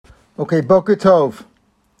Okay, Boker Tov.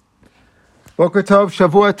 Boker Tov,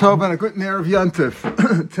 Shavua Tov, and a good Erev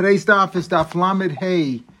Yontif. Today's daf is daf Lamed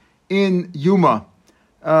Hey in Yuma.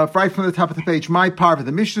 Right from the top of the page, my parva.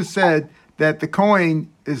 The Mishnah said that the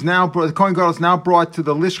Kohen Gadol is now brought to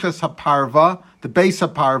the Lishchas HaParva, the base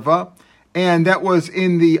HaParva, and that was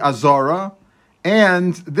in the Azara,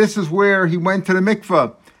 and this is where he went to the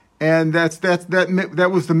mikveh. And that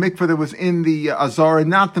was the mikveh that was in the Azara,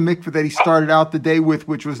 not the mikveh that he started out the day with,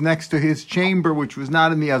 which was next to his chamber, which was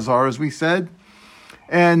not in the Azara, as we said.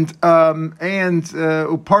 And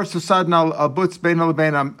uparsu sadna al butz bein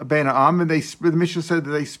ha'am, and the Mishnah said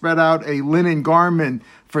that they spread out a linen garment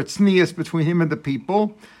for tznius between him and the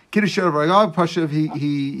people. Kiddush Raglav Pashav,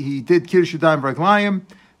 he did Kiddush Yadayim Raglayim.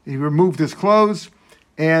 He removed his clothes.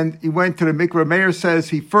 And he went to the mikveh. Meir says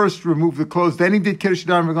he first removed the clothes, then he did Kiddush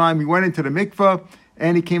Yadayim Raglayim. He went into the mikveh,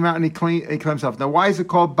 and he came out and he cleaned himself. Now, why is it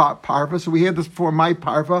called parva? So we had this before, my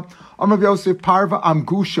parva. Amar Yosef, parva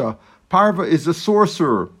amgusha. Parva is a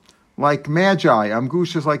sorcerer, like magi.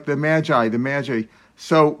 Amgusha is like the magi.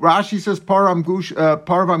 So Rashi says, parva amgusha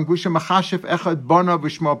machashev echad bana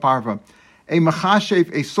v'shmo parva. A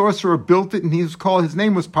machashev, a sorcerer, built it, and his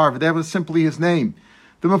name was parva. That was simply his name.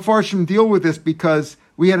 The Mefarshim deal with this because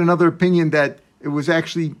we had another opinion that it was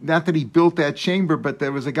actually not that he built that chamber, but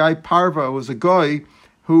there was a guy, Parva, was a guy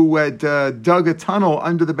who had dug a tunnel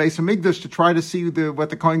under the base of Migdash to try to see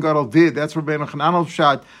what the Kohen Gadol did. That's where Ben Hananel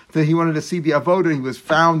shot, that he wanted to see the Avodah. He was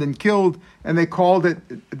found and killed, and they called it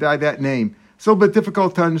by that name. It's a little bit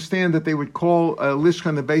difficult to understand that they would call a Lishka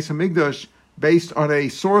in the base of Migdash based on a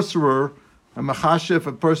sorcerer, a Machashev,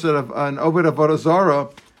 a person of an Oved Avodah Zarah,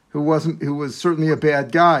 who was certainly a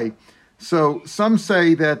bad guy. So some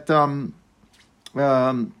say that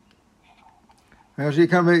Rashi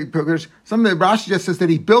just says that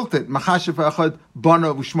he built it. Machashev echad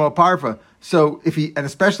bana v'shmo parva. So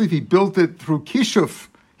especially if he built it through kishuf,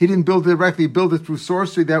 he didn't build it directly. He built it through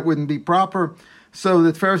sorcery. That wouldn't be proper. So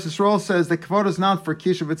the Tiferes Yisrael says that kavod is not for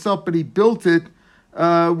kishuf itself, but he built it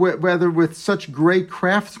whether with such great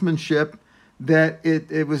craftsmanship that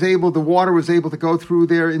the water was able to go through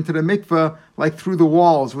there into the mikveh, like through the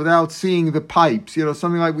walls, without seeing the pipes.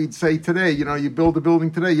 Something like we'd say today, you build a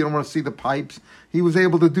building today, you don't want to see the pipes. He was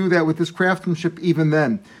able to do that with his craftsmanship even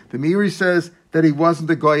then. The Meiri says that he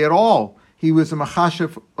wasn't a guy at all. He was a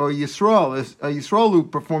Machashev or Yisrael who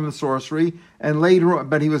performed the sorcery,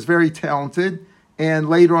 but he was very talented, and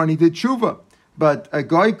later on he did tshuva. But a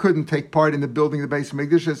guy couldn't take part in the building of the base of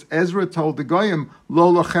Mikdash, as Ezra told the Goyim, "Lo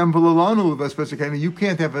lachem v'lolanu v'especially." You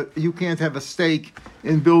can't have a stake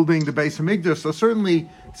in building the base of Mikdash. So certainly,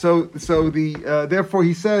 therefore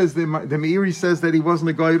he says the Meiri says that he wasn't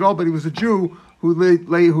a guy at all, but he was a Jew who did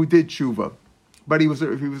tshuva. But he was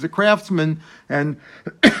a craftsman, and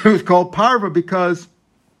it was called Parva because,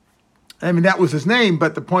 that was his name.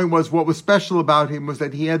 But the point was, what was special about him was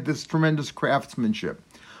that he had this tremendous craftsmanship.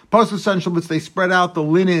 Post essential, they spread out the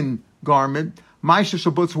linen garment. Maisha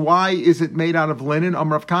shabutz, why is it made out of linen?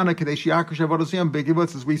 Amrav Kana kadesh yakush avodosiyam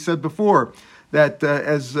bigibutz, as we said before, that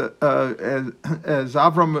as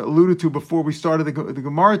Avram alluded to before we started the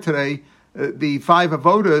Gemara today, the 5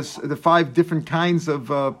 avodas, the 5 different kinds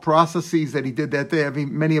of processes that he did that day,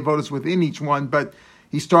 having many avodas within each one, but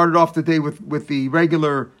he started off the day with the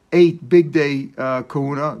regular 8 big day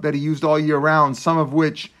kahuna that he used all year round, some of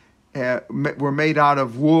which were made out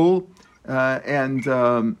of wool and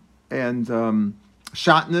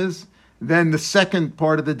shatnez. Then the second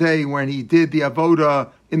part of the day, when he did the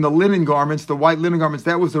avoda in the linen garments, the white linen garments,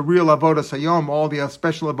 that was the real avoda sayom, all the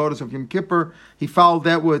special avodas of Yom Kippur. He followed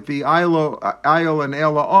that with the ayil and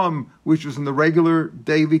elah which was in the regular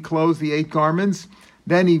daily clothes, the 8 garments.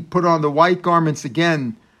 Then he put on the white garments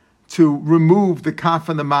again to remove the kaf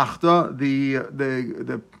and the machta,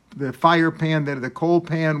 the fire pan, the coal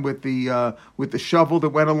pan with the shovel that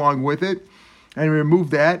went along with it, and he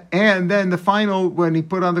removed that. And then the final, when he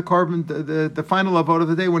put on the final avodah of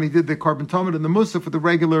the day, when he did the carbon tomid and the musaf for the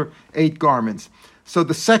regular 8 garments. So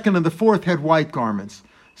the second and the fourth had white garments.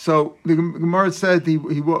 So the Gemara said the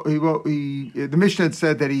Mishnah had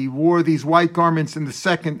said that he wore these white garments in the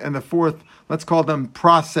second and the fourth. Let's call them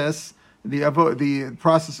process, the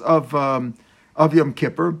process of Yom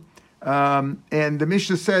Kippur. And the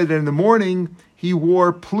Mishnah said that in the morning he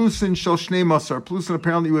wore plusin shel shnei masar. Plusin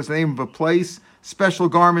apparently was the name of a place. Special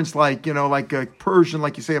garments like a Persian,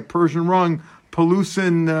 like you say, a Persian rung,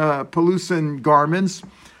 pelusin garments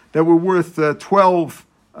that were worth 12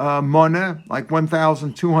 monah, like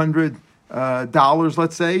 $1,200,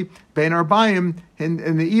 let's say. Bein arbayim.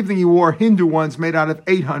 In the evening he wore Hindu ones made out of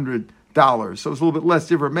 $800. So it was a little bit less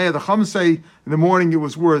different. The Chum say in the morning it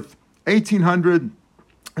was worth 1,800.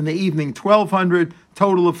 In the evening, 1,200,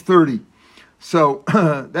 total of 30. So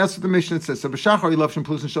that's what the Mishnah says. So b'shachar yilavshin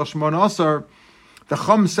plus and shel shemona asar. The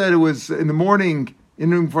Chum said it was in the morning,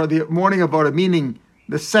 for the morning avoda, meaning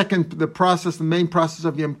the main process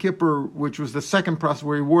of Yom Kippur, which was the second process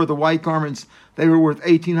where he wore the white garments, they were worth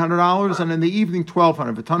 $1,800, and in the evening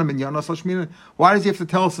 $1,200. Why does he have to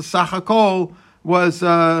tell us the Sachakol was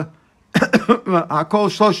Hakol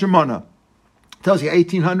Shloshimona? Tells you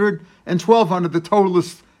 1,800 and 1,200. The total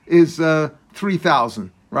is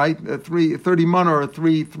 3,000, right? 30 mana or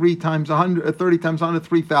 3 times 100, 30 times 100,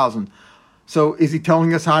 3,000. So is he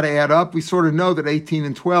telling us how to add up? We sort of know that 18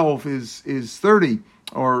 and 12 is 30,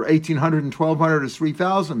 or 1,800 and 1,200 is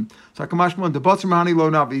 3,000. So Hakamashman, the Batzer Mahani Lo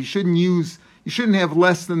Navi, you shouldn't have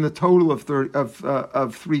less than the total of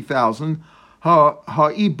 3,000.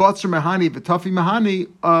 Ha'i Batzer Mahani v'Tafi Mahani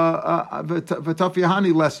v'Tafi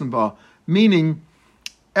Mahani lesson ba, meaning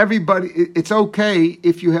everybody, it's okay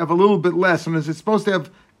if you have a little bit less, and it's supposed to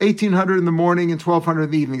have 1,800 in the morning and 1,200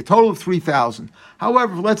 in the evening, a total of 3,000.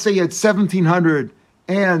 However, let's say you had 1,700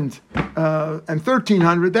 and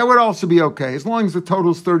 1,300, that would also be okay, as long as the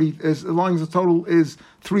total is 30, as long as the total is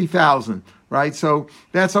 3,000, right? So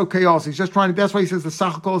that's okay also. He's just trying to, that's why he says the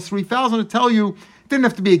Sachakol is 3,000, to tell you it didn't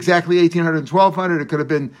have to be exactly 1,800 and 1,200. It could have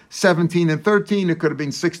been 17 and 13. It could have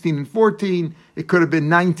been 16 and 14. It could have been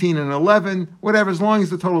 19 and 11, whatever, as long as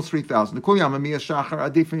the total is 3,000.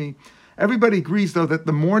 Everybody agrees, though, that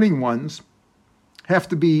the morning ones have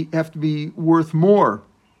to be worth more,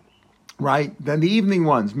 right, than the evening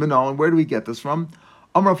ones. Minol, and where do we get this from?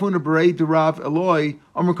 Amrafuna Berei Derav Eloi.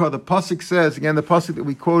 Amraka, the pasuk says, again, the pasuk that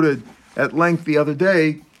we quoted at length the other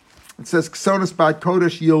day, it says, Ksonas Bad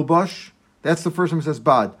Kodesh Yilbash. That's the first time it says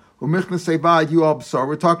Bad. Umichnas Bad Yuabsar.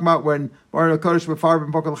 We're talking about when Baran Kodesh Befar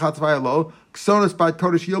Ben Bokal Chatzvayalo. Ksonas Bad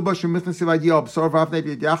Kodesh Yilbash Umichnas Bad Yuabsar Vavne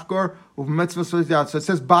Yachgor Uvmetzvah Sozyad. So it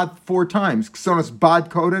says Bad 4 times. Ksonas Bad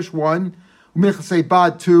Kodesh 1. Umichnas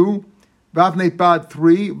Bad 2. Vavne Bad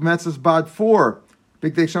 3. Umetzvah Bad 4.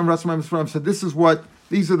 Big Day Shem Rasmaim Yisrael. So this is what.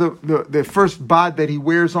 These are the first bad that he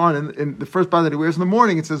wears on, and the first bad that he wears in the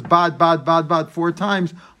morning. It says bad 4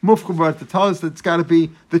 times. Mufchavar, to tell us that it's got to be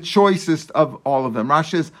the choicest of all of them.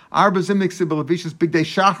 Rashi says Arba Zimnik Sibilavishis Big Day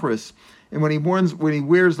Shachris, and when he wears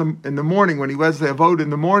them in the morning, when he wears the avoda in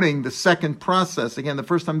the morning, the second process, again the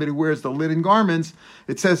first time that he wears the linen garments,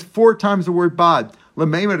 it says 4 times the word bad.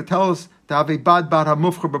 Lameima, to tell us to have a bad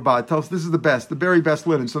hamufchabar bad. Tell us this is the best, the very best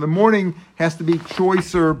linen. So the morning has to be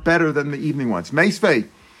choicer, better than the evening ones. Meisvei.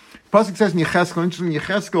 Pasuk says in Yecheskel, interestingly,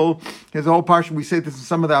 Yecheskel has a whole portion. We say this in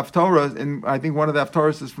some of the Haftorahs, and I think one of the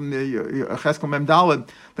Haftorahs is from the Yecheskel Mem Daled,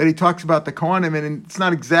 that he talks about the Kohanim, and it's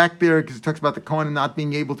not exact there because he talks about the Kohanim not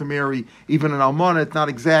being able to marry even an Almana. It's not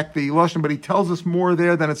exact the Lashon, but he tells us more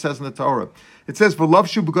there than it says in the Torah. It says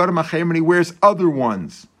v'lovshu b'gadim achem, and he wears other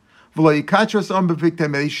ones. V'lo yikatras am b'viktem,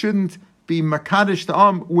 and he shouldn't be makadosh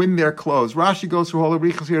to win their clothes. Rashi goes through all the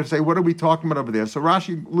riches here to say, what are we talking about over there? So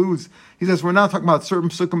Rashi alludes, he says, we're not talking about certain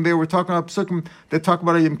psukim there, we're talking about psukim that talk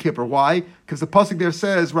about Yom Kippur. Why? Because the pasuk there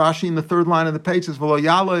says, Rashi in the third line of the page says, V'lo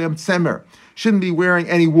yalo yom tzemer, shouldn't be wearing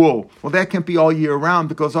any wool. Well, that can't be all year round,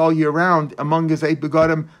 because all year round, among his 8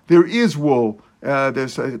 begadim, there is wool.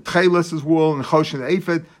 There's tchelis is wool and choshen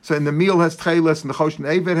ephod. So in the meal has tchelis and the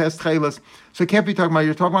choshen ephod has tchelis. So it can't be talking about,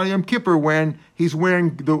 you're talking about Yom Kippur when he's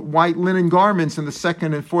wearing the white linen garments in the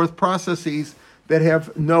second and fourth processes that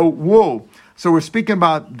have no wool. So we're speaking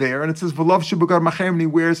about there, and it says v'lov shebugad machem, and he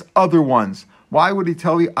wears other ones. Why would he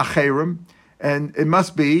tell you acherim? And it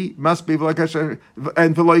must be and v'lo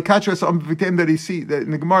yikatras am b'viktem, that he see that in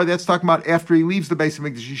the Gemara that's talking about after he leaves the base of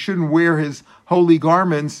Mikdash. He shouldn't wear his holy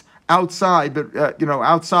garments outside, but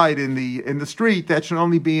outside in the street. That should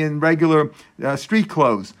only be in regular street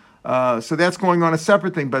clothes. So that's going on a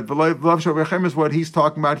separate thing. But V'lo Shavechem is what he's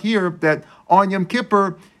talking about here. That on Yom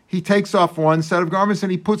Kippur he takes off one set of garments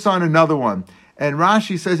and he puts on another one. And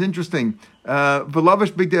Rashi says, interesting.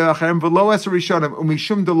 V'lovish big de'achem v'lo eser rishonim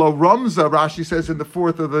umishum delo ramza. Rashi says in the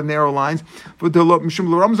fourth of the narrow lines, mishum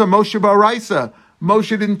lo ramza Moshe baraisa.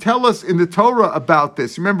 Moshe didn't tell us in the Torah about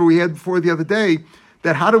this. Remember, we had before the other day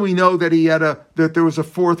that how do we know that that there was a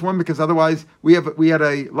fourth one? Because otherwise we had a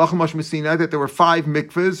Lachamash Messina that there were 5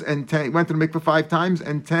 mikvahs and 10 went to the mikvah 5 times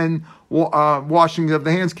and 10 washing of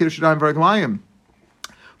the hands, Kiddush Yadayim v'Raglayim.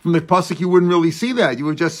 From the pasuk, you wouldn't really see that. You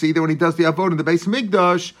would just see that when he does the avodah in the Beis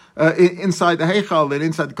Mikdash, inside the Heichal and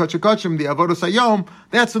inside the Kodesh HaKodeshim, the avodah sayom,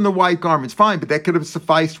 that's in the white garments. Fine, but that could have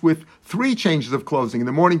sufficed with 3 changes of clothing. In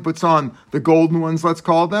the morning, he puts on the golden ones, let's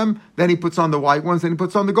call them. Then he puts on the white ones. Then he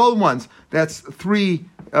puts on the golden ones. That's 3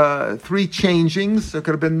 changings. So it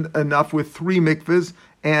could have been enough with 3 mikvahs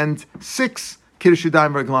and 6 Kiddush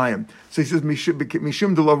Yadayim Reglayim. So he says,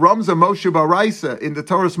 Mishum de lo Ramza Moshe Baraisa, in the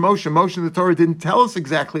Torah's Moshe in the Torah didn't tell us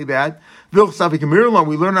exactly that. We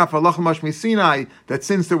learn out of Allah Sinai that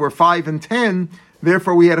since there were 5 and 10,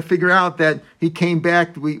 therefore we had to figure out that he came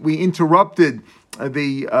back, we interrupted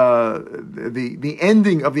the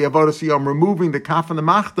ending of the Avodas Yom, removing the Kaf and the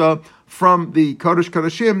Machta from the Kodesh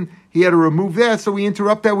Kodeshim. He had to remove that, so we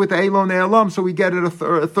interrupt that with the Elon Elam, so we get it a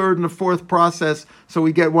third and a fourth process, so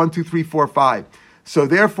we get 1, 2, 3, 4, 5. So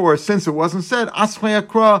therefore, since it wasn't said, Asmei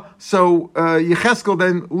Akra, so Yecheskel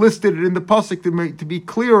then listed it in the Pasuk to be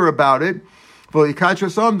clearer about it. That's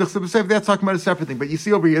talking about a separate thing. But you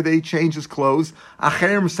see over here that he changed his clothes.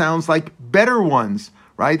 Acherim sounds like better ones,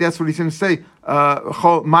 right? That's what he's going to say.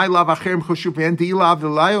 My love acherim choshuv di lav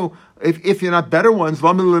delayo. If you're not better ones,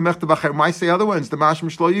 why say other ones? The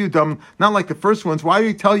mashmish lo yudam, not like the first ones. Why did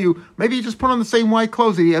he tell you? Maybe he just put on the same white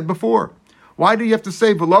clothes that he had before. Why do you have to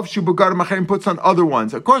say v'lov shubugarim acherim puts on other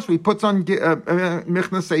ones? Of course, he puts on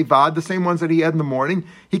michnas sevad, the same ones that he had in the morning.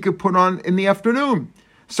 He could put on in the afternoon.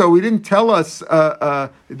 So he didn't tell us. The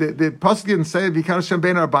pasuk didn't say v'kan Hashem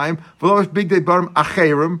ben arbaim v'lo big day barim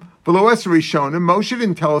acherim v'lo eser rishonim. Moshe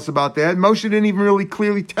didn't tell us about that. Moshe didn't even really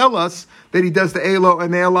clearly tell us that he does the Elo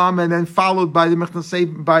and the Elam and then followed by the Mechnasei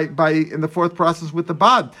by in the fourth process with the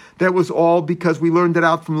Bad. That was all because we learned it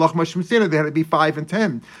out from Lach Moshe Sinai. They had to be 5 and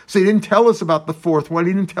 10. So he didn't tell us about the fourth one.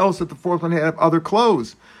 He didn't tell us that the fourth one had other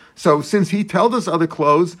clothes. So since he told us other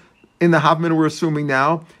clothes, in the Havman we're assuming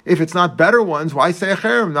now, if it's not better ones, why say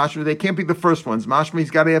acherim? Mashma, they can't be the first ones. Mashma, he's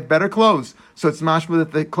got to have better clothes. So it's mashma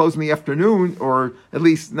that they close in the afternoon, or at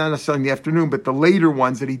least not necessarily in the afternoon, but the later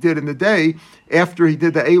ones that he did in the day, after he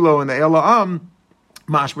did the Elo and the Ela'am,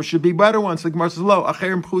 mashma should be better ones. Like Mar says, lo,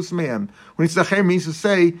 acherim pchus mehem. When he says acherim, means to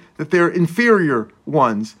say that they're inferior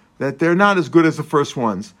ones, that they're not as good as the first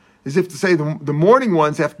ones. As if to say the morning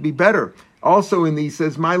ones have to be better. Also, he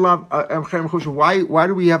says, "My love, why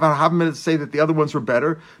do we have a minute to say that the other ones were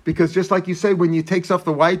better? Because just like you say, when he takes off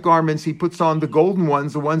the white garments, he puts on the golden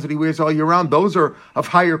ones, the ones that he wears all year round. Those are of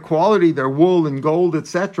higher quality. They're wool and gold,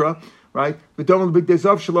 etc. Right? But don't the big days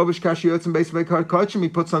of shalovish kashiyot and base kachim. He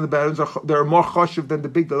puts on the better ones. They're more choshev than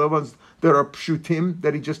the other ones that are pshutim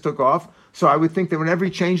that he just took off. So I would think that whenever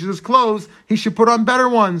he changes his clothes, he should put on better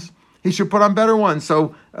ones. He should put on better ones.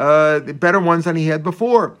 So the better ones than he had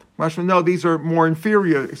before. No, these are more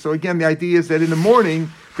inferior. So again, the idea is that in the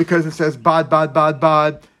morning, because it says bad,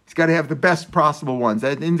 he's got to have the best possible ones.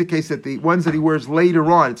 That indicates that the ones that he wears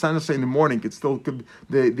later on, it's not necessarily in the morning. It still could,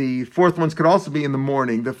 the fourth ones could also be in the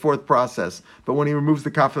morning, the fourth process. But when he removes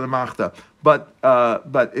the kaf and the machta, but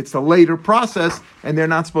it's a later process, and they're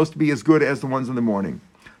not supposed to be as good as the ones in the morning.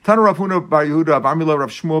 Tana Rav Huna bar Yehuda, Bar Mila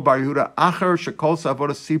Rav Shmuel bar Yehuda, Acher Shekol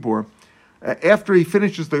Avodas Tzibur. After he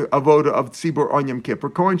finishes the avoda of Tzibur on Yom Kippur,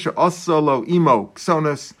 Kohen she'asalo imo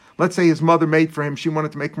ksonas. Let's say his mother made for him. She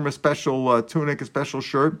wanted to make him a special tunic, a special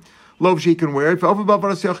shirt. Lov she can wear it. And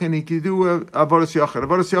he can do avodas yachid.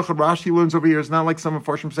 Avodas yachid, Rashi learns over here, is not like some of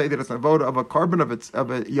Farshim say that it's an avoda of a carbon of a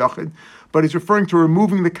yachid, but he's referring to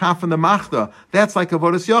removing the kaf and the machta. That's like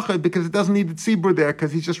avodas yachid because it doesn't need the tzibur there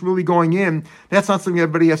because he's just really going in. That's not something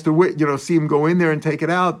everybody has to see him go in there and take it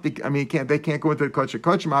out. I mean, they can't go into the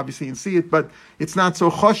kachim obviously and see it, but it's not so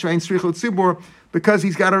chosh vein strichot tzibur. Because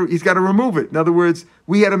he's got to remove it. In other words,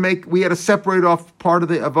 we had to separate off part of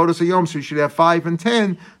the avodas hayom, so you should have 5 and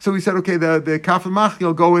 10. So we said, okay, the kaf and mach,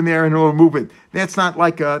 he'll go in there and he'll remove it. That's not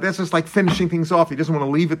like that's just like finishing things off. He doesn't want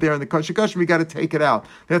to leave it there in the kashim. We got to take it out.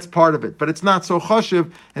 That's part of it, but it's not so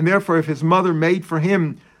chashiv. And therefore, if his mother made for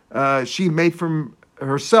him, she made from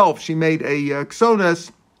herself. She made a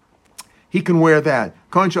ksonas. He can wear that.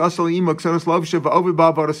 But he's got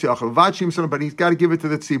to give it to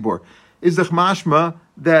the tzibur. Is the mashma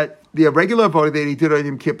that the regular avodah that he did on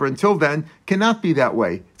Yom Kippur until then cannot be that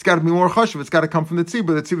way. It's got to be more chashuv. It's got to come from the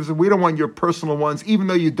tzibur. The tzibur said, we don't want your personal ones, even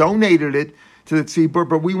though you donated it to the tzibur,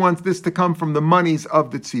 but we want this to come from the monies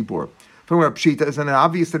of the tzibur. From where pshita is, and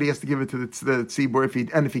obvious that he has to give it to the tzibur. If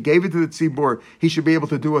he gave it to the tzibur, he should be able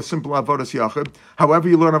to do a simple avodas yachid. However,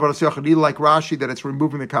 you learn avodas yachid, either like Rashi that it's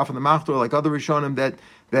removing the kaf and the machtor, like other rishonim that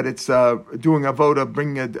it's doing avodah,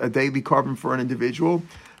 bringing a daily carbon for an individual.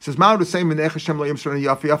 It says, I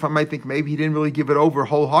might think maybe he didn't really give it over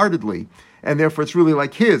wholeheartedly, and therefore it's really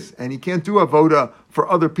like his, and he can't do avoda for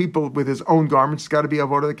other people with his own garments. It's got to be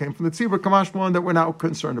avoda that came from the tzibur. Kamash Malon, that we're not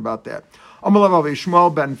concerned about that.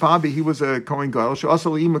 Shmuel ben Fabi, he was a Kohen Gadol.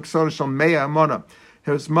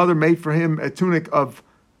 His mother made for him a tunic of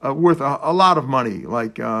worth a lot of money,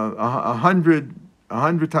 like $100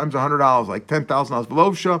 times $100, like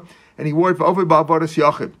 $10,000 and he wore it for over avodas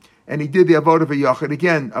yachid. And he did the avodah of a yachid.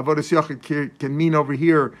 Again, avodah yachid can mean over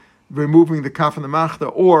here removing the kaf and the machta,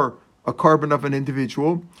 or a carbon of an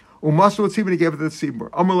individual. Umasru tzibur, he gave it to the tzibur.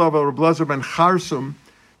 Amalav Reb Elazar ben Charsum,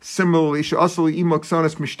 similarly, she'asali imok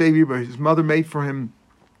sonas mishtei riba, his mother made for him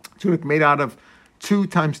tunic made out of 2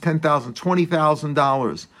 times 10,000,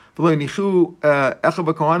 $20,000.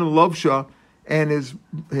 And his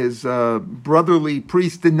brotherly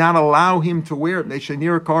priest did not allow him to wear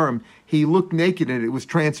it. He looked naked and it was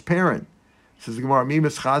transparent. Says the Gemara,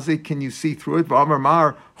 Mimas Chazik, can you see through it?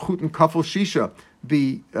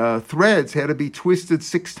 The threads had to be twisted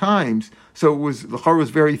 6 times, so the chor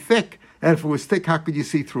was very thick. And if it was thick, how could you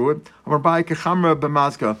see through it?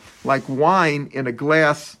 Like wine in a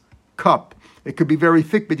glass cup. It could be very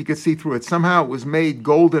thick, but you could see through it. Somehow it was made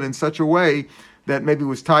golden in such a way that maybe it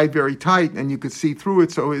was tied very tight, and you could see through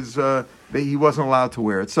it, so he wasn't allowed to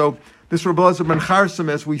wear it. So this Reb Elazar ben Charsum,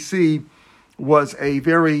 as we see, was a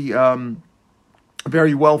very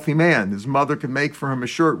wealthy man. His mother could make for him a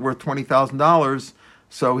shirt worth $20,000,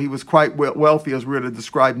 so he was quite wealthy, as we're going to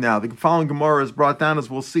describe now. The following Gemara is brought down,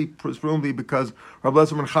 as we'll see, presumably because Reb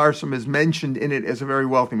Elazar ben Charsum is mentioned in it as a very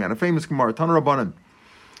wealthy man. A famous Gemara, Tana Rabbanan.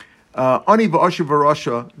 Ani v'ashiv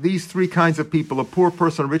v'rasha, these 3 kinds of people, a poor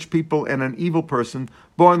person, a rich people, and an evil person,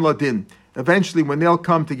 born ladin. Eventually, when they'll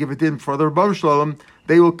come to give a din for the Rebbeinu Shalom,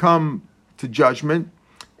 they will come to judgment.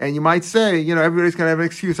 And you might say, everybody's going to have an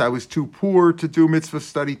excuse. I was too poor to do mitzvah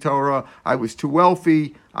study Torah. I was too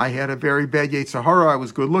wealthy. I had a very bad Yetzer Hara. I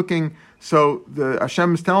was good looking. So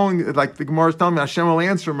Hashem is telling, like the Gemara is telling me, Hashem will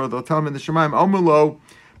answer him, or they'll tell him in the Shemaim, Omulo,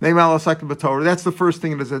 that's the first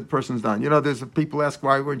thing that a person's done. There's people ask,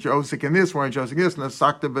 why weren't you osik in this? Why weren't you osik in this?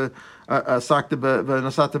 Nasata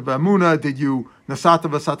b'amuna.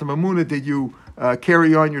 Did you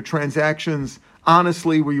carry on your transactions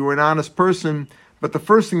honestly? Were you an honest person? But the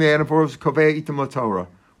first thing they had for was kovei itim l'Torah.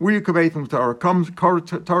 Were you kovei itim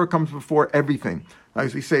l'Torah? Torah comes before everything.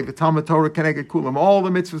 As we say, v'talmud Torah keneged kulam. All the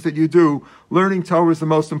mitzvahs that you do, learning Torah is the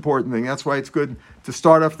most important thing. That's why it's good to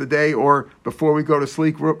start off the day, or before we go to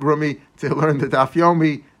sleep, Rumi, to learn the Daf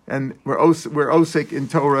Yomi, and we're osik in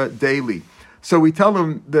Torah daily. So we tell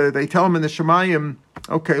them, they tell him in the Shemayim,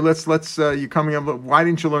 okay, let's you're coming up. Why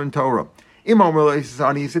didn't you learn Torah? Imam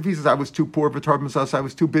if he says, I was too poor, I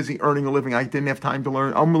was too busy earning a living, I didn't have time to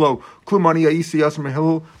learn.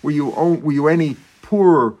 Were you any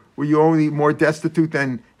poorer? Were you only more destitute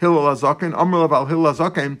than Hillel HaZaken? Amr al Hillel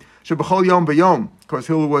HaZaken shebechol yom b'yom, because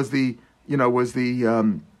Hillel was the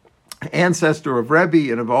ancestor of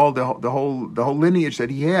Rebbe and of all the whole lineage that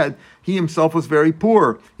he had. He himself was very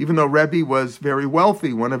poor, even though Rebbe was very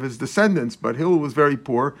wealthy, one of his descendants. But Hillel was very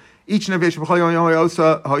poor. Each day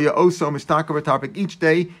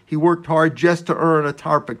he worked hard just to earn a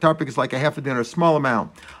tarpik. Tarpik is like a half a dinner, a small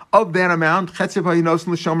amount. Of that amount, half of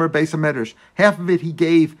it he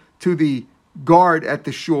gave to the guard at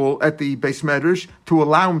the shul, at the Beis Medrash, to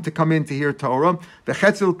allow him to come in to hear Torah. And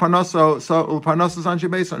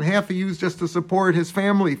half he used just to support his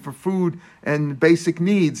family for food and basic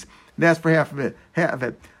needs. And that's for half of it.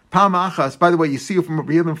 Pam achas, by the way, you see from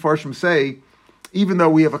Yehudim Farshim say, even though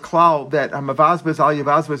we have a klal that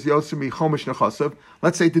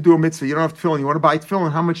let's say to do a mitzvah, you don't have tefillin, you want to buy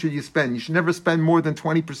tefillin, how much should you spend? You should never spend more than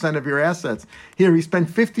 20% of your assets. Here he spent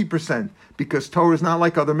 50%, because Torah is not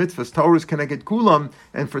like other mitzvahs. Torah is keneged kulam,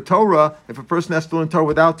 and for Torah, if a person has to learn Torah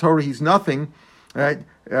without Torah, he's nothing. Right?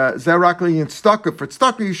 Zerakli and tzedakah. For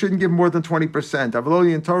tzedakah, you shouldn't give more than 20%.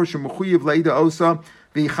 Avaloli and Torah shemuchuyev leida osa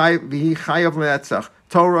v'hi chayav le'etzach.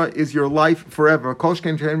 Torah is your life forever. He's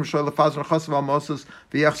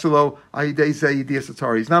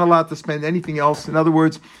not allowed to spend anything else. In other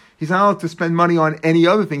words, he's not allowed to spend money on any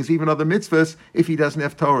other things, even other mitzvahs, if he doesn't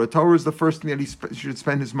have Torah. Torah is the first thing that he should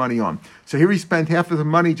spend his money on. So here he spent half of the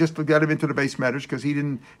money just to get him into the Beis Medrash, because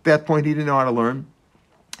at that point he didn't know how to learn.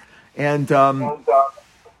 And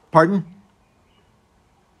pardon?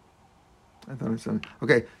 I thought it was something.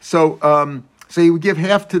 Okay, so he would give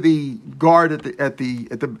half to the guard at the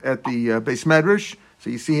Beis Medrash. So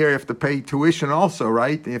you see here, you have to pay tuition also,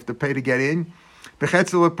 right? You have to pay to get in. One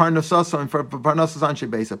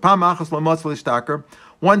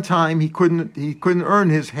time he couldn't earn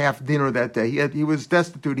his half dinner that day. He was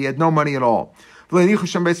destitute. He had no money at all. They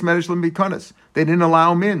didn't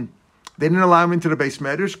allow him in. They didn't allow him into the Beis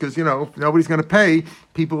Medrash because, if nobody's going to pay,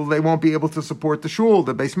 they won't be able to support the shul,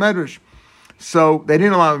 the Beis Medrash. So they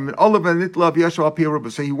didn't allow him.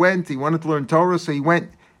 So he wanted to learn Torah, so he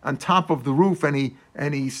went on top of the roof and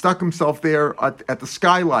he stuck himself there at the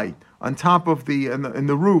skylight, on top of in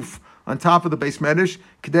the roof, on top of the Beis Medrash,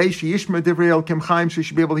 so he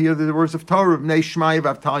should be able to hear the words of Torah, called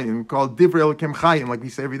Divrei Elokim Chayim, like we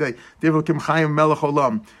say every day, Divrei Elokim Chayim Melech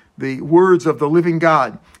Olam. the words of the living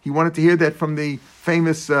God. He wanted to hear that from the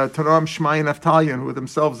famous Tanam Shmai and Naftalion, who were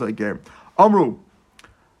themselves again. Amru,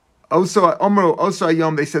 also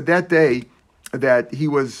Ayom, they said that day that he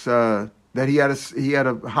was that he had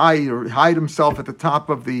to hide himself at the top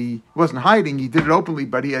of the. He wasn't hiding; he did it openly,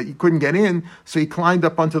 but he couldn't get in, so he climbed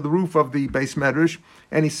up onto the roof of the Beis Medrash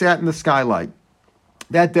and he sat in the skylight.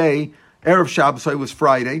 That day, Erev Shabbos, it was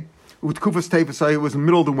Friday. Utkufas Tefasai, it was in the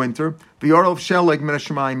middle of the winter. V'yorov Sheleg min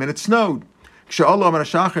Hashemayim, and it snowed.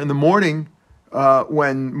 In the morning,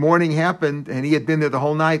 when morning happened, and he had been there the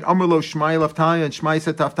whole night, Amrlo Shmai Laftayan, and Shmai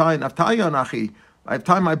said Taftayan, Aftayan Achi. I have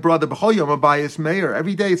time, my brother, B'chol Yom Abayis Meir.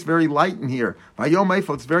 Every day it's very light in here. By Yom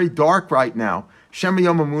Eifel, it's very dark right now. Shem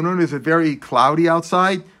Yom Amunun, is it very cloudy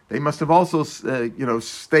outside? They must have also,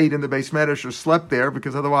 stayed in the Beis Medrash or slept there,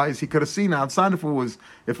 because otherwise he could have seen outside if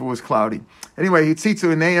it was cloudy. Anyway,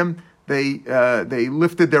 Hitzitzu and Nahum, they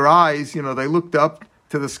lifted their eyes. They looked up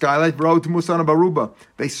to the skylight.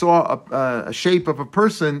 They saw a shape of a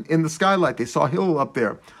person in the skylight. They saw Hillel up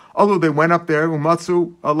there. Although they went up there,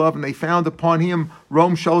 Umatsu Allah, and they found upon him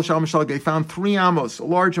Rom Shalosh Amos. They found 3 amos, a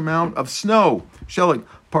large amount of snow. Shelag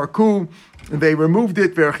Parku, and they removed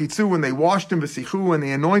it, Verchitzu, and they washed him, Vesichu, and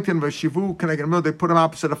they anointed him, Veshivu, they put him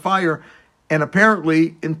opposite a fire. And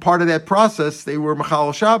apparently, in part of that process, they were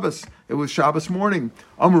Machal Shabbos. It was Shabbos morning.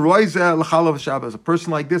 A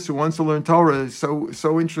person like this who wants to learn Torah is so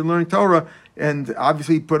interested in learning Torah, and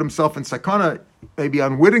obviously put himself in sakana, maybe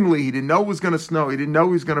unwittingly. He didn't know it was going to snow. He didn't know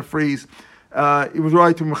he was going to freeze. It was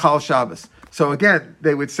right to Machal Shabbos. So again,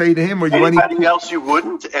 they would say to him, anybody else you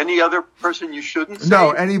wouldn't? Any other person you shouldn't say?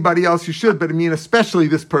 No, anybody else you should, but especially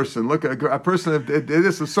this person. Look, a person of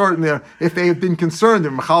this sort, if they have been concerned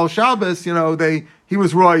in Machal Shabbos, he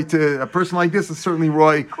was Roy to a person like this is certainly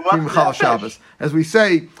Roy to Machal Shabbos. As we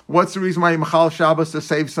say, what's the reason why Machal Shabbos to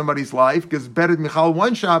save somebody's life? Because better than Machal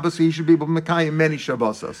one Shabbos, he should be able to Mekayim many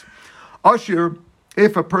Shabbos. Ashir,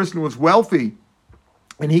 if a person was wealthy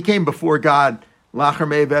and he came before God, Lacher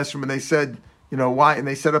Me'ev Esrim, and they said, why? And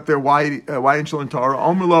they said up there, why didn't you learn Torah?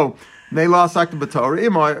 Omerlo, Neila Sakta B'Torah.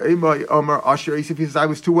 Imay Omer Asher. He says, I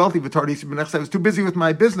was too wealthy for Torah. He said, I was too busy with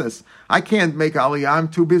my business. I can't make Aliyah. I'm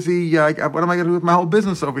too busy. What am I going to do with my whole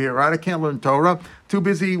business over here? Right? I can't learn Torah. Too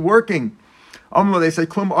busy working. Omerlo, they say,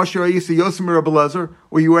 Klum Asher Yisi Yosim Rabbi Lezer.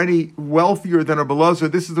 Were you any wealthier than Rabbi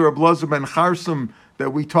Lezer? This is the Rabbi Lezer ben Charsim that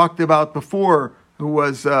we talked about before, who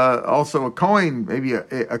was also a Kohen, maybe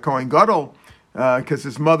a Kohen Gadol. Because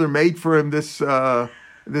his mother made for him this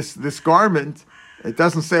garment. It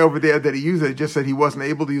doesn't say over there that he used it. It just said he wasn't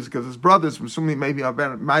able to use it because his brothers, assuming maybe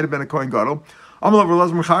might have been a Kohen Gadol. His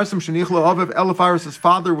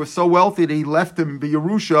father was so wealthy that he left him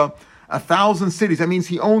Yerusha 1,000 cities. That means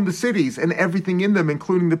he owned the cities and everything in them,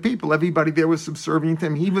 including the people. Everybody there was subservient to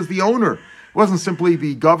him. He was the owner. It wasn't simply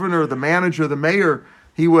the governor, the manager, the mayor.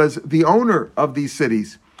 He was the owner of these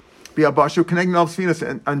cities. He had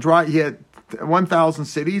 1,000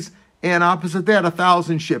 cities, and opposite that,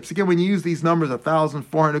 1,000 ships. Again, when you use these numbers,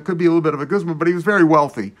 1,400, it could be a little bit of a guzman, but he was very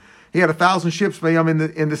wealthy. He had 1,000 ships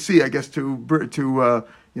in the sea, I guess, for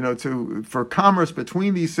commerce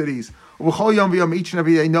between these cities. Each and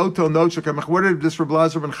every day, what did this Rabbi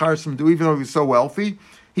Lezer ben Charsim do? Even though he was so wealthy,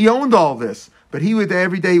 he owned all this. But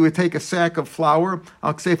every day he would take a sack of flour,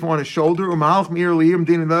 on his shoulder.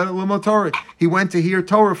 He went to hear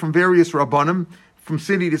Torah from various rabbanim, from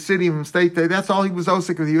city to city, from state to that's all he was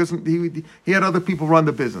osik because he had other people run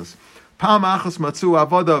the business.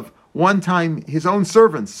 One time, his own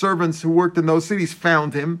servants who worked in those cities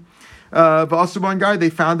found him. They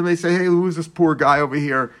found him. They say, "Hey, who is this poor guy over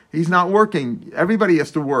here? He's not working. Everybody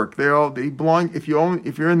has to work. They belong. If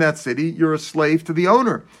you're in that city, you're a slave to the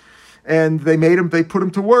owner." And they put him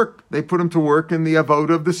to work. They put him to work in the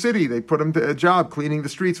avoda of the city. They put him to a job, cleaning the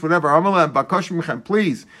streets, whatever.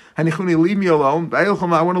 Please, leave me alone. I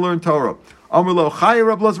want to learn Torah. And by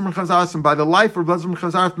the life of Rabbi Lezer ben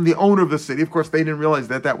Chazar, from the owner of the city. Of course, they didn't realize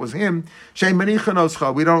that was him. We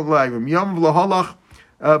don't like him.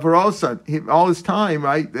 All his time,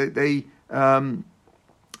 right?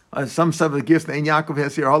 Some of the gifts that Yaakov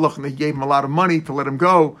has here, and they gave him a lot of money to let him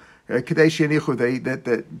go.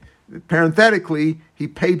 Parenthetically, he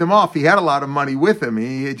paid them off. He had a lot of money with him.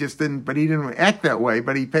 He didn't act that way.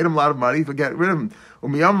 But he paid him a lot of money to get rid of him.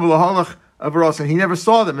 And he never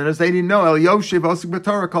saw them. And as they didn't know, he was osik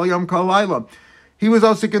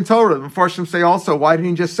in Torah. The Mepharshim say also, why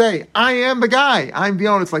didn't he just say, I am the guy, I'm the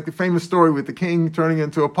owner? It's like the famous story with the king turning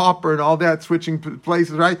into a pauper and all that, switching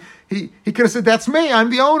places, right? He could have said, that's me, I'm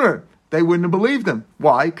the owner. They wouldn't have believed him.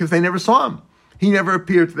 Why? Because they never saw him. He never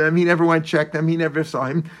appeared to them. He never went check them. He never saw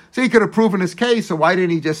him. So he could have proven his case. So why didn't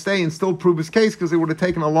he just stay and still prove his case? Because it would have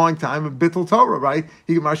taken a long time of Bittul Torah, right?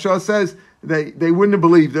 Maharsha says they wouldn't have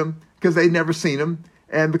believed him because they'd never seen him.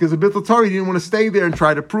 And because of Bittul Torah, he didn't want to stay there and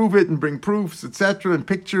try to prove it and bring proofs, etc., and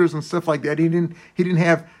pictures and stuff like that. He didn't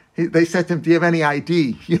have. They said to him, "Do you have any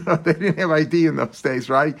ID?" They didn't have ID in those days,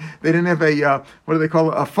 right? They didn't have a what do they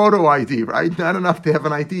call it? A photo ID, right? Not enough to have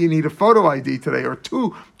an ID. You need a photo ID today, or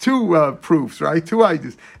two proofs, right? 2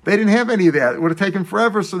 IDs. They didn't have any of that. It would have taken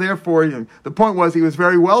forever. So therefore, the point was he was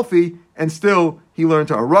very wealthy, and still he learned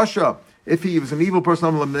Torah. Russia, if he was an evil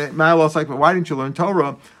person, like, but why didn't you learn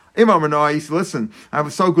Torah? Imam Renoy, he said, listen, I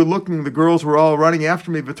was so good looking, the girls were all running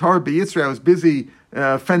after me, but I was busy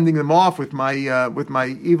fending them off with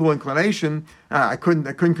my evil inclination. I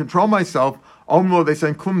couldn't control myself. Omlo, they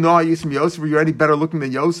said, Klum Noah Yisim Yosef, were you any better looking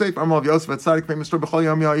than Yosef? Omlo Yosef at Sadik, famous story, B'chol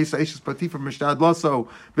Yom Yosef, Eishes Patif of Mishtad Lasso,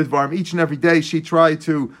 Bidvarim. Each and every day she tried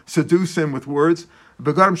to seduce him with words.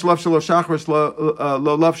 Begarim Shalav Shalo Shachris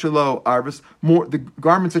Lo Lav Shalo Arvis. The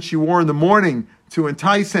garments that she wore in the morning to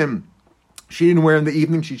entice him, she didn't wear in the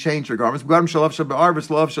evening. She changed her garments. She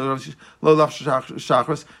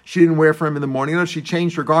didn't wear for him in the morning. She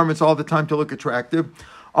changed her garments all the time to look attractive.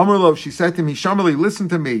 Amrlo, she said to him, Hishamali, listen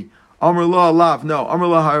to me. Amrlo, lav, no.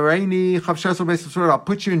 Amrlo, hareini, I'll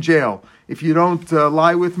put you in jail. If you don't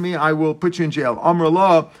lie with me, I will put you in jail.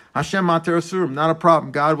 Amrlo, Hashem mater asurim, not a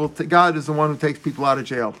problem. God is the one who takes people out of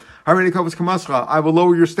jail. I will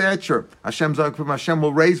lower your stature. Hashem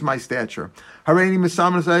will raise my stature.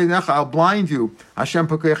 I'll blind you. Hashem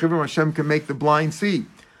can make the blind see.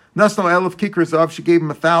 Nasno elef kikras of, she gave him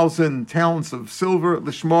 1,000 talents of silver.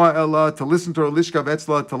 Lishmoa ella, to listen to her. Lishkav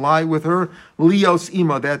etzla, to lie with her. Lios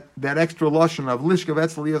ima, that extra lashon of Lishkav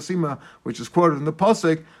etzla lios ima, which is quoted in the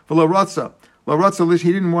pasuk. V'lo ratza,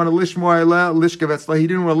 he didn't want to lishmoa ella Lishkav etzla. He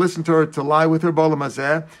didn't want to listen to her, to lie with her.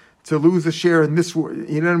 Bolamazeh, to lose a share in this world.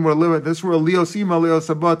 He didn't want to live in this world. Lios ima lios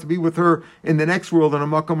abba, to be with her in the next world in a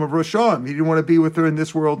makom of Rosham. He didn't want to be with her in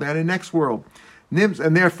this world and in next world.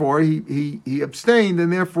 And therefore he abstained,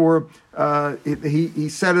 and therefore he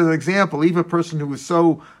set an example. Even a person who was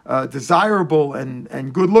so desirable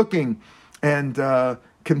and good looking and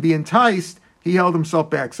can be enticed, he held himself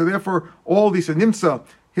back. So therefore, all these Nimsa,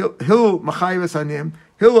 Hillel Machayves Anim,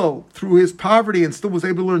 Hillel, through his poverty and still was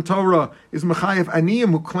able to learn Torah, is Machayev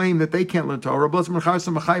Aniyim, who claim that they can't learn Torah.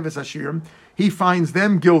 He finds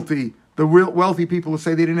them guilty. The wealthy people who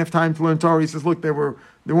say they didn't have time to learn Torah, he says, look, they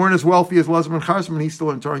weren't as wealthy as Lazar and Charsman, and he still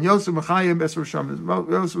learned Torah. And Yosef Machayim Besar Sham,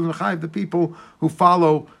 Yosef Machayim, the people who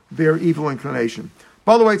follow their evil inclination.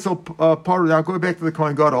 By the way, so part of now, going back to the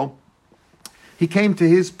Kohen Gadol, he came to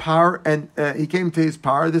his par, and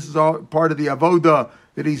this is all part of the avoda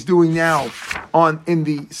that he's doing now in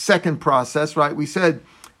the second process, right? We said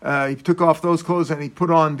he took off those clothes and he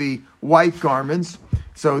put on the white garments.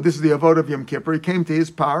 So this is the avodah of Yom Kippur. He came to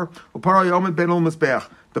his par. The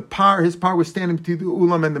par, his par was standing between the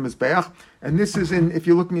ulam and the mizbeach. And this is if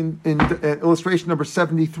you're looking in illustration number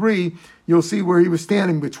 73, you'll see where he was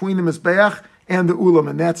standing between the mizbeach and the ulam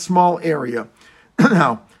in that small area.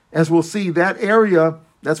 Now, as we'll see, that area,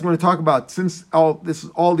 that's what we're going to talk about. Since all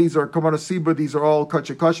these are Kamara Sibra, these are all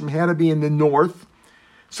Kachakashim, had to be in the north.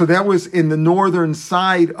 So that was in the northern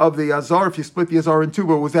side of the Azar. If you split the Azar in two,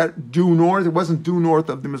 but was that due north? It wasn't due north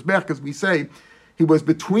of the Mizbech, because we say he was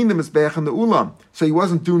between the Mizbech and the Ulam. So he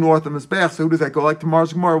wasn't due north of the Mizbech. So who does that go? Like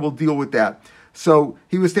tomorrow's Gemara, we'll deal with that. So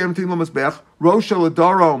he was standing between the Mizbech. Rosh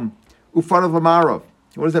Adarom, Ufarav Amarav.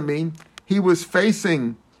 What does that mean? He was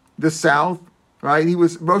facing the south, right? He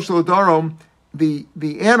was, Rosh Adarom, the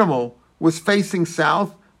animal was facing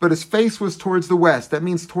south, but his face was towards the west. That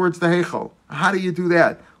means towards the Heichal. How do you do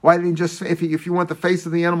that? Why didn't you just, if you want the face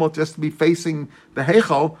of the animal just to be facing the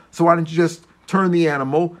Heichal, so why don't you just turn the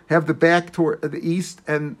animal, have the back toward the east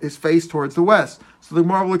and his face towards the west? So the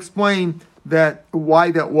Gemara will explain that why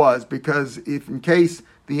that was, because if in case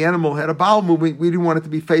the animal had a bowel movement, we didn't want it to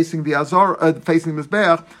be facing the Azar, facing the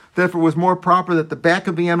Mizbeach. Therefore, it was more proper that the back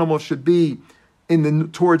of the animal should be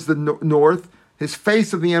towards the north. His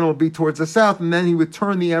face of the animal would be towards the south, and then he would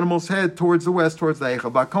turn the animal's head towards the west, towards the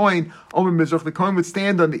Eichel. The Kohen would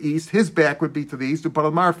stand on the east, his back would be to the east,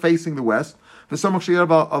 Upalmar facing the west. The Samach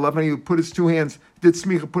Sheyad 11, he would put his two hands, did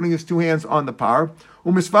smicha, putting his two hands on the par.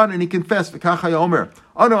 And he confessed, V'kachaya Omer,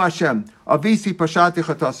 Ano Hashem, Avisi Pashati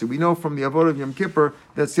Chatasi. We know from the Avodah of Yom Kippur,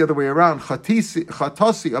 that's the other way around. Chatasi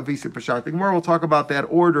Avisi Pashati. Tomorrow we'll talk about that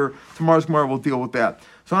order. Tomorrow's Gemara will deal with that.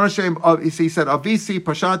 So Ano Hashem, he said, Avisi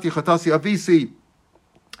Pashati Chatasi. Avisi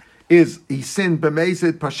is, he sinned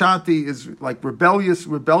b'mezid. Pashati is like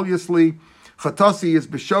rebelliously. Chatasi is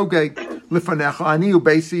b'shogeg. Lifanecha. Ani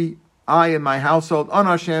ubesi. I and my household. On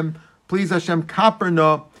Hashem, please Hashem,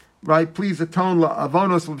 kaperna, right? Please atone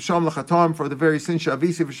avonos l'sham l'chatam for the very sin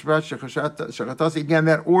shavisi v'shvat shechatasi. Again,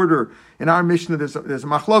 that order in our Mishnah, there's a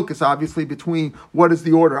machlokus obviously between what is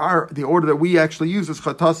the order. The order that we actually use is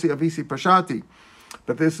chatasi avisi pashati.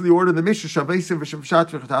 But this is the order of the Mishnah, Shavesi v'Shavshat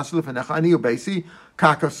v'Chatasilu v'Nechani u'Beisi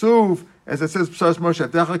Kakasuv, as it says, Psas Moshe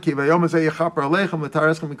Avdecha Ki v'Yom Hazeh Yechaper Aleichem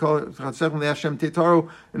L'Tareschem Mikol Chatzechem Le'Hashem Titaru.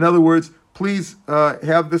 In other words, please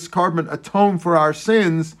have this carbon atone for our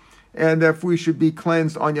sins, and if we should be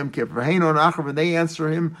cleansed on Yom Kippur. V'Heino Nachar, and they answer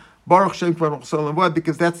him, Baruch Shem Kvar Mechsol Levad,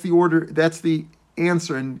 because that's the order, that's the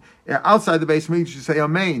answer. And outside the Beis Hamikdash, you say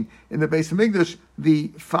Amen. In the Beis Hamikdash,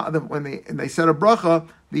 when they said a bracha,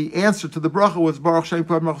 the answer to the bracha was Baruch Shem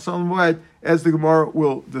Kvar Mechsol Levad, as the Gemara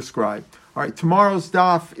will describe. All right, tomorrow's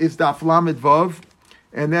daf is daf Lamed Vav,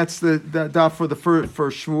 and that's the daf for the first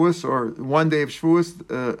Shavuos, or 1 day of Shavuos.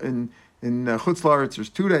 In Chutz La'aretz, there's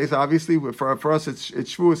 2 days, obviously. For us, it's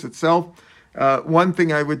Shavuos itself. One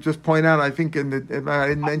thing I would just point out, I think I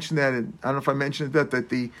didn't mention that, and I don't know if I mentioned that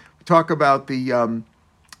we talk about the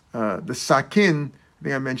sakin. I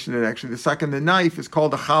think I mentioned it actually. The sakin, the knife, is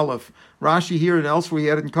called a chalaf. Rashi here and elsewhere, he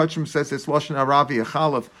had in Kachim says it's lashon aravi, a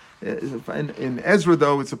chalaf. In Ezra,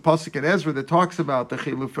 though, it's a pasuk in Ezra that talks about the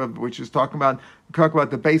chiluf, which is talk about the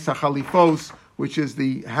beis hachalifos, which is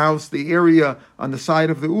the house, the area on the side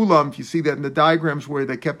of the ulam. If you see that in the diagrams where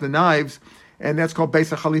they kept the knives, and that's called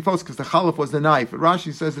beis hachalifos because the chalaf was the knife. But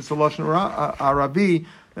Rashi says it's a lashon aravi,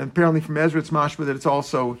 and apparently from Ezra it's mashma that it's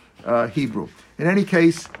also Hebrew. In any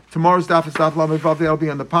case, tomorrow's daf is daf Lamed Vav. That'll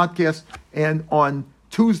be on the podcast, and on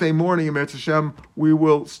Tuesday morning, in Eretz Hashem, we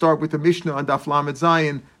will start with the Mishnah on Daf Lamed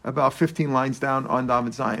Zayin, about 15 lines down on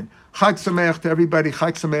Lamed Zayin. Chag Sameach to everybody.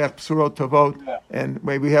 Chag Sameach, B'surot Tovot, and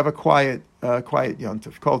may we have a quiet Yom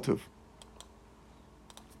Tov. Kol Tov.